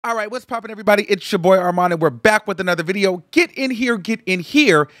All right, what's poppin', everybody? It's your boy Armon, and we're back with another video. Get in here, get in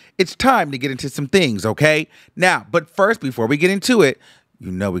here. It's time to get into some things, okay? Now, but first, before we get into it, you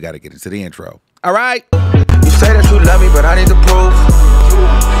know we got to get into the intro. All right? You say that you love me, but I need the proof.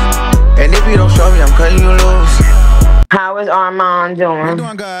 And if you don't show me, I'm cutting you loose. How is Armon doing? We're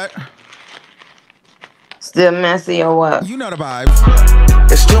doing good. Still messy or what? You know the vibes.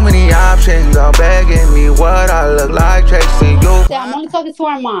 There's too many options, all begging me what I look like chasing you. Yeah, I'm only talking to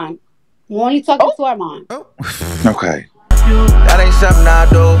Armon. I'm only talking to Armon. Oh. Okay. That ain't something I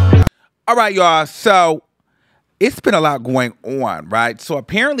do. All right, y'all. So it's been a lot going on, right? So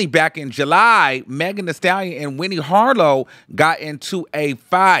apparently back in July, Megan Thee Stallion and Winnie Harlow got into a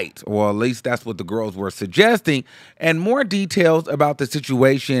fight, or at least that's what the girls were suggesting. And more details about the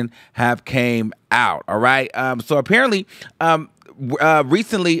situation have came out. All right. So apparently,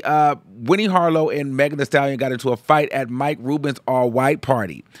 recently, Winnie Harlow and Megan Thee Stallion got into a fight at Mike Rubin's all-white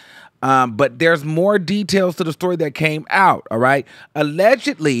party. But there's more details to the story that came out, all right?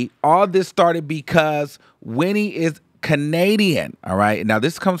 Allegedly, all this started because Winnie is Canadian, all right? Now,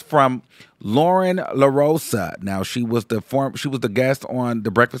 this comes from Lauren LaRosa. Now, she was the guest on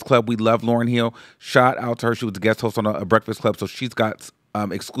The Breakfast Club. We love Lauryn Hill. Shout out to her. She was the guest host on a Breakfast Club, so she's got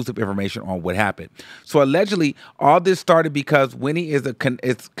exclusive information on what happened. So allegedly, all this started because Winnie is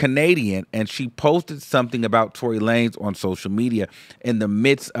Canadian, and she posted something about Tory Lanez on social media in the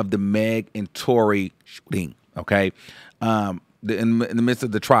midst of the Meg and Tory shooting. Okay, in the midst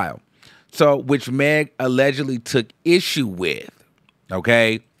of the trial, so which Meg allegedly took issue with.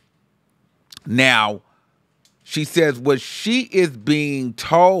 Okay, now she says what she is being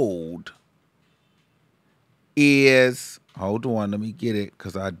told is. Hold on, let me get it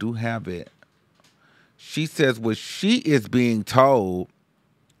because I do have it. She says what she is being told.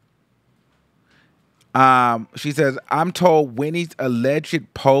 She says, I'm told Winnie's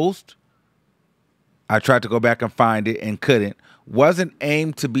alleged post, I tried to go back and find it and couldn't, wasn't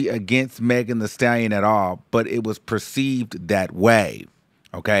aimed to be against Megan Thee Stallion at all, but it was perceived that way.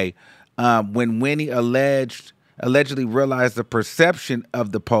 Okay. When Winnie allegedly realized the perception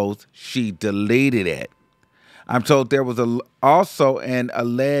of the post, she deleted it. I'm told there was also an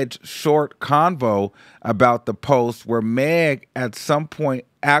alleged short convo about the post where Meg at some point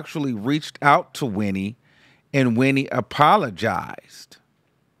actually reached out to Winnie and Winnie apologized.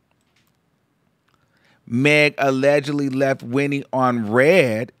 Meg allegedly left Winnie on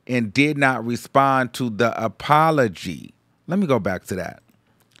red and did not respond to the apology. Let me go back to that.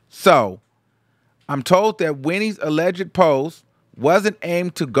 So I'm told that Winnie's alleged post wasn't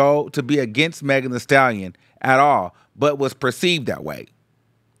aimed to be against Megan Thee Stallion at all, but was perceived that way.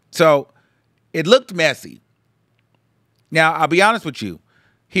 So it looked messy. Now, I'll be honest with you.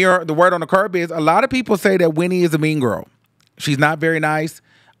 Here, the word on the curb is a lot of people say that Winnie is a mean girl. She's not very nice.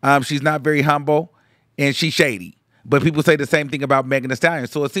 She's not very humble, and she's shady. But people say the same thing about Megan Thee Stallion.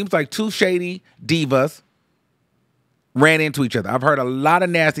 So it seems like two shady divas ran into each other. I've heard a lot of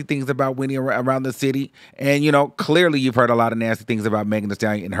nasty things about Winnie around the city. And, you know, clearly you've heard a lot of nasty things about Megan Thee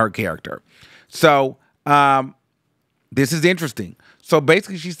Stallion and her character. So this is interesting. So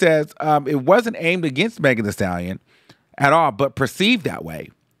basically she says it wasn't aimed against Megan Thee Stallion at all, but perceived that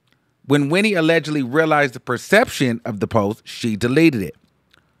way. When Winnie allegedly realized the perception of the post, she deleted it.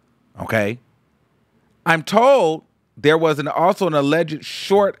 Okay. I'm told there was also an alleged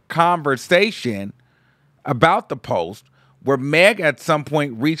short conversation about the post where Meg at some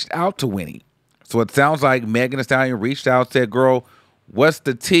point reached out to Winnie. So it sounds like Megan Thee Stallion reached out, said, girl, what's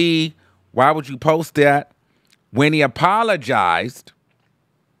the tea? Why would you post that? Winnie apologized.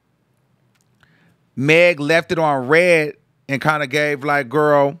 Meg left it on red and kind of gave like,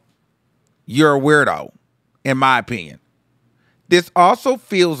 girl, you're a weirdo, in my opinion. This also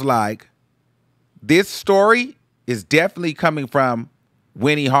feels like this story is definitely coming from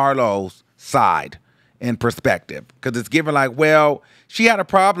Winnie Harlow's side and perspective, because it's given like, well, she had a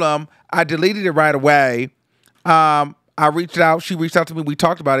problem. I deleted it right away. I reached out. She reached out to me. We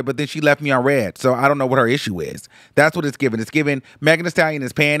talked about it, but then she left me on red. So I don't know what her issue is. That's what it's given. It's given Megan Thee Stallion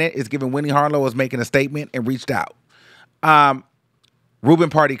is paying it. It's given Winnie Harlow is making a statement and reached out.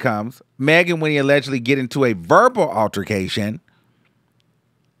 Rubin party comes. Meg and Winnie allegedly get into a verbal altercation.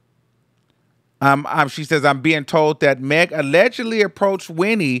 She says, I'm being told that Meg allegedly approached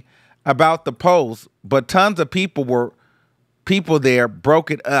Winnie about the post, but tons of people there broke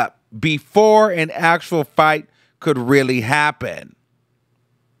it up before an actual fight could really happen.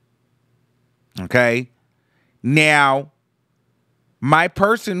 Okay. Now, my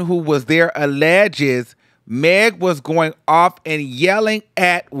person who was there alleges Meg was going off and yelling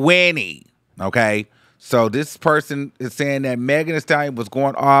at Winnie. Okay. So this person is saying that Megan Thee Stallion was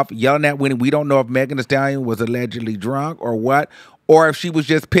going off, yelling at Winnie. We don't know if Megan Thee Stallion was allegedly drunk or what, or if she was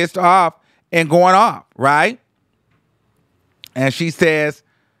just pissed off and going off, right? And she says,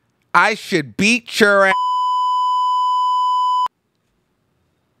 I should beat your ass.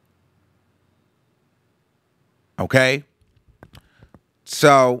 Okay?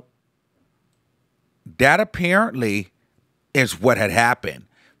 So that apparently is what had happened.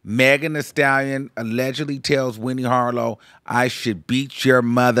 Megan Thee Stallion allegedly tells Winnie Harlow, I should beat your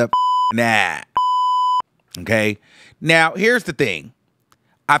mother ass. Okay? Now, here's the thing.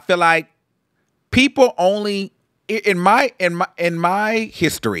 I feel like people only in my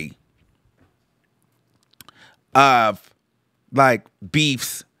history of like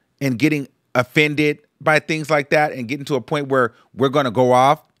beefs and getting offended by things like that and getting to a point where we're going to go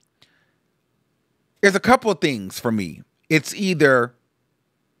off, there's a couple of things for me. It's either,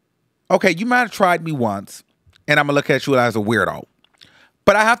 okay, you might have tried me once and I'm going to look at you as a weirdo,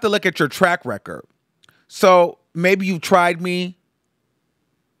 but I have to look at your track record. So maybe you tried me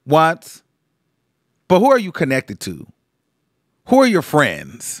once, but who are you connected to? Who are your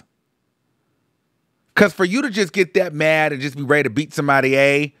friends? Because for you to just get that mad and just be ready to beat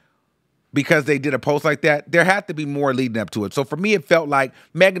somebody because they did a post like that, there had to be more leading up to it. So for me, it felt like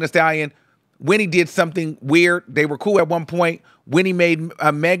Megan Thee Stallion, Winnie did something weird. They were cool at one point. Winnie made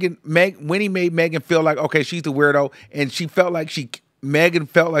Megan feel like, okay, she's the weirdo, and Megan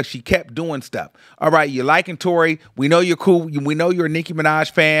felt like she kept doing stuff. All right, you're liking Tory. We know you're cool. We know you're a Nicki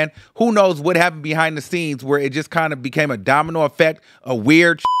Minaj fan. Who knows what happened behind the scenes where it just kind of became a domino effect, a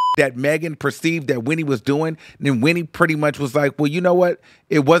weird that Megan perceived that Winnie was doing. And then Winnie pretty much was like, well, you know what?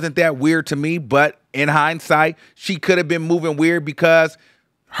 It wasn't that weird to me, but in hindsight, she could have been moving weird because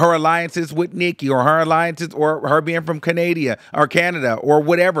her alliances with Nicki or her alliances or her being from Canada or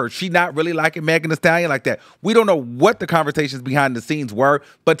whatever. She not really liking Megan Thee Stallion like that. We don't know what the conversations behind the scenes were,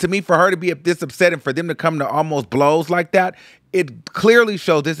 but to me, for her to be this upset and for them to come to almost blows like that, it clearly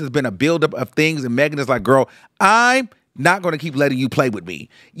shows this has been a buildup of things, and Megan is like, girl, I'm not going to keep letting you play with me.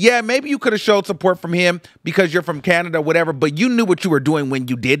 Yeah, maybe you could have showed support from him because you're from Canada, whatever, but you knew what you were doing when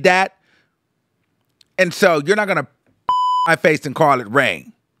you did that. And so you're not going to my face and call it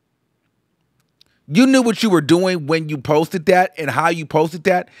rain. You knew what you were doing when you posted that and how you posted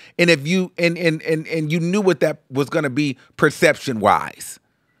that. And if you and you knew what that was going to be perception wise.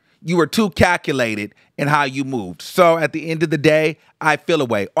 You were too calculated in how you moved. So at the end of the day, I feel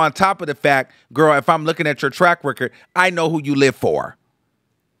away. On top of the fact, girl, if I'm looking at your track record, I know who you live for.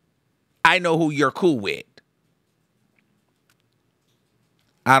 I know who you're cool with.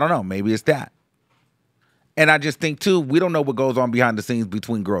 I don't know. Maybe it's that. And I just think, too, we don't know what goes on behind the scenes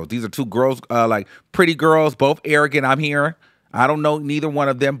between girls. These are two girls, like pretty girls, both arrogant, I'm hearing. I don't know neither one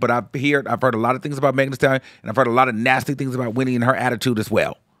of them, but I've heard a lot of things about Megan Thee Stallion, and I've heard a lot of nasty things about Winnie and her attitude as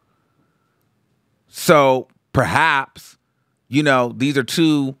well. So perhaps, you know, these are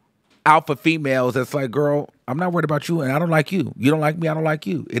two alpha females that's like, girl, I'm not worried about you, and I don't like you. You don't like me, I don't like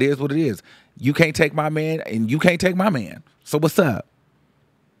you. It is what it is. You can't take my man, and you can't take my man. So what's up?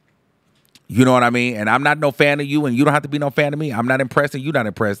 You know what I mean? And I'm not no fan of you, and you don't have to be no fan of me. I'm not impressed, and you're not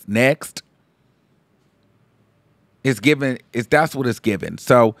impressed. Next. It's given. That's what it's given.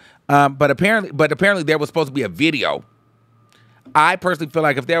 So, but apparently there was supposed to be a video. I personally feel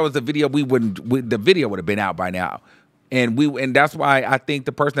like if there was a video, the video would have been out by now, and that's why I think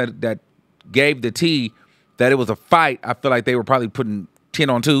the person that gave the tea that it was a fight. I feel like they were probably putting 10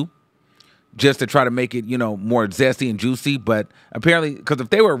 on 2. Just to try to make it, you know, more zesty and juicy. But apparently, because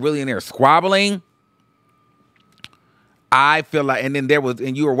if they were really in there squabbling, I feel like,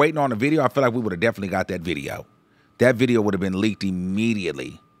 and you were waiting on a video, I feel like we would have definitely got that video. That video would have been leaked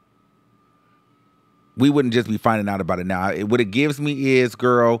immediately. We wouldn't just be finding out about it now. What it gives me is,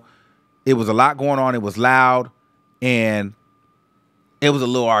 girl, it was a lot going on. It was loud, and it was a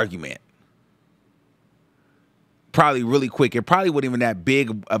little argument. Probably really quick. It probably wasn't even that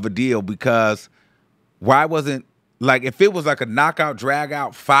big of a deal because why wasn't, like, if it was like a knockout, drag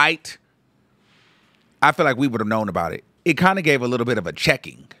out fight, I feel like we would have known about it. It kind of gave a little bit of a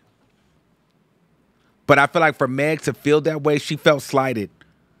checking. But I feel like for Meg to feel that way, she felt slighted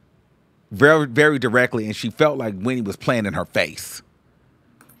very, very directly, and she felt like Winnie was playing in her face.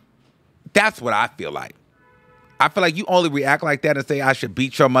 That's what I feel like. I feel like you only react like that and say, I should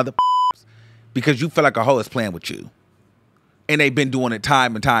beat your mother because you feel like a hoe is playing with you. And they've been doing it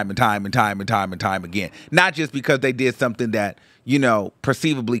time and time again. Not just because they did something that, you know,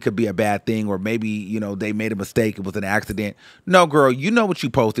 perceivably could be a bad thing, or maybe, you know, they made a mistake, it was an accident. No, girl, you know what you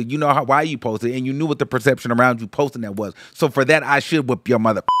posted. You know why you posted, and you knew what the perception around you posting that was. So for that, I should whip your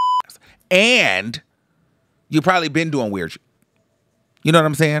mother. And You probably been doing weird shit. You know what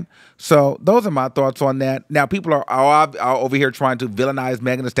I'm saying? So those are my thoughts on that. Now, people are over here trying to villainize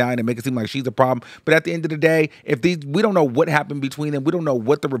Megan Thee Stallion and make it seem like she's a problem. But at the end of the day, we don't know what happened between them. We don't know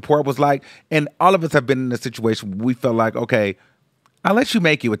what the report was like. And all of us have been in a situation where we felt like, okay, I'll let you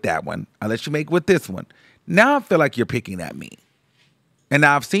make it with that one. I'll let you make it with this one. Now I feel like you're picking at me. And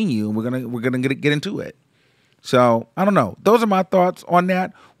now I've seen you, and we're gonna get into it. So I don't know. Those are my thoughts on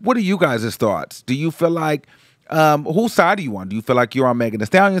that. What are you guys' thoughts? Do you feel like whose side are you on? Do you feel like you're on Megan Thee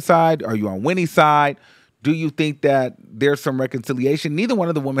Stallion's side? Are you on Winnie's side? Do you think that there's some reconciliation? Neither one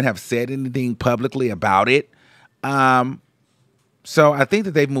of the women have said anything publicly about it. So I think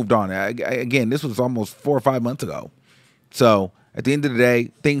that they've moved on. Again, this was almost 4 or 5 months ago. So at the end of the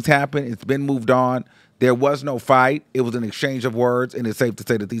day, things happen. It's been moved on. There was no fight. It was an exchange of words, and it's safe to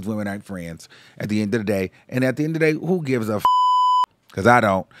say that these women aren't friends at the end of the day. And at the end of the day, who gives a f***? Because I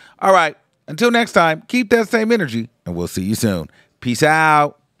don't. All right. Until next time, keep that same energy, and we'll see you soon. Peace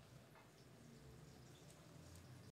out.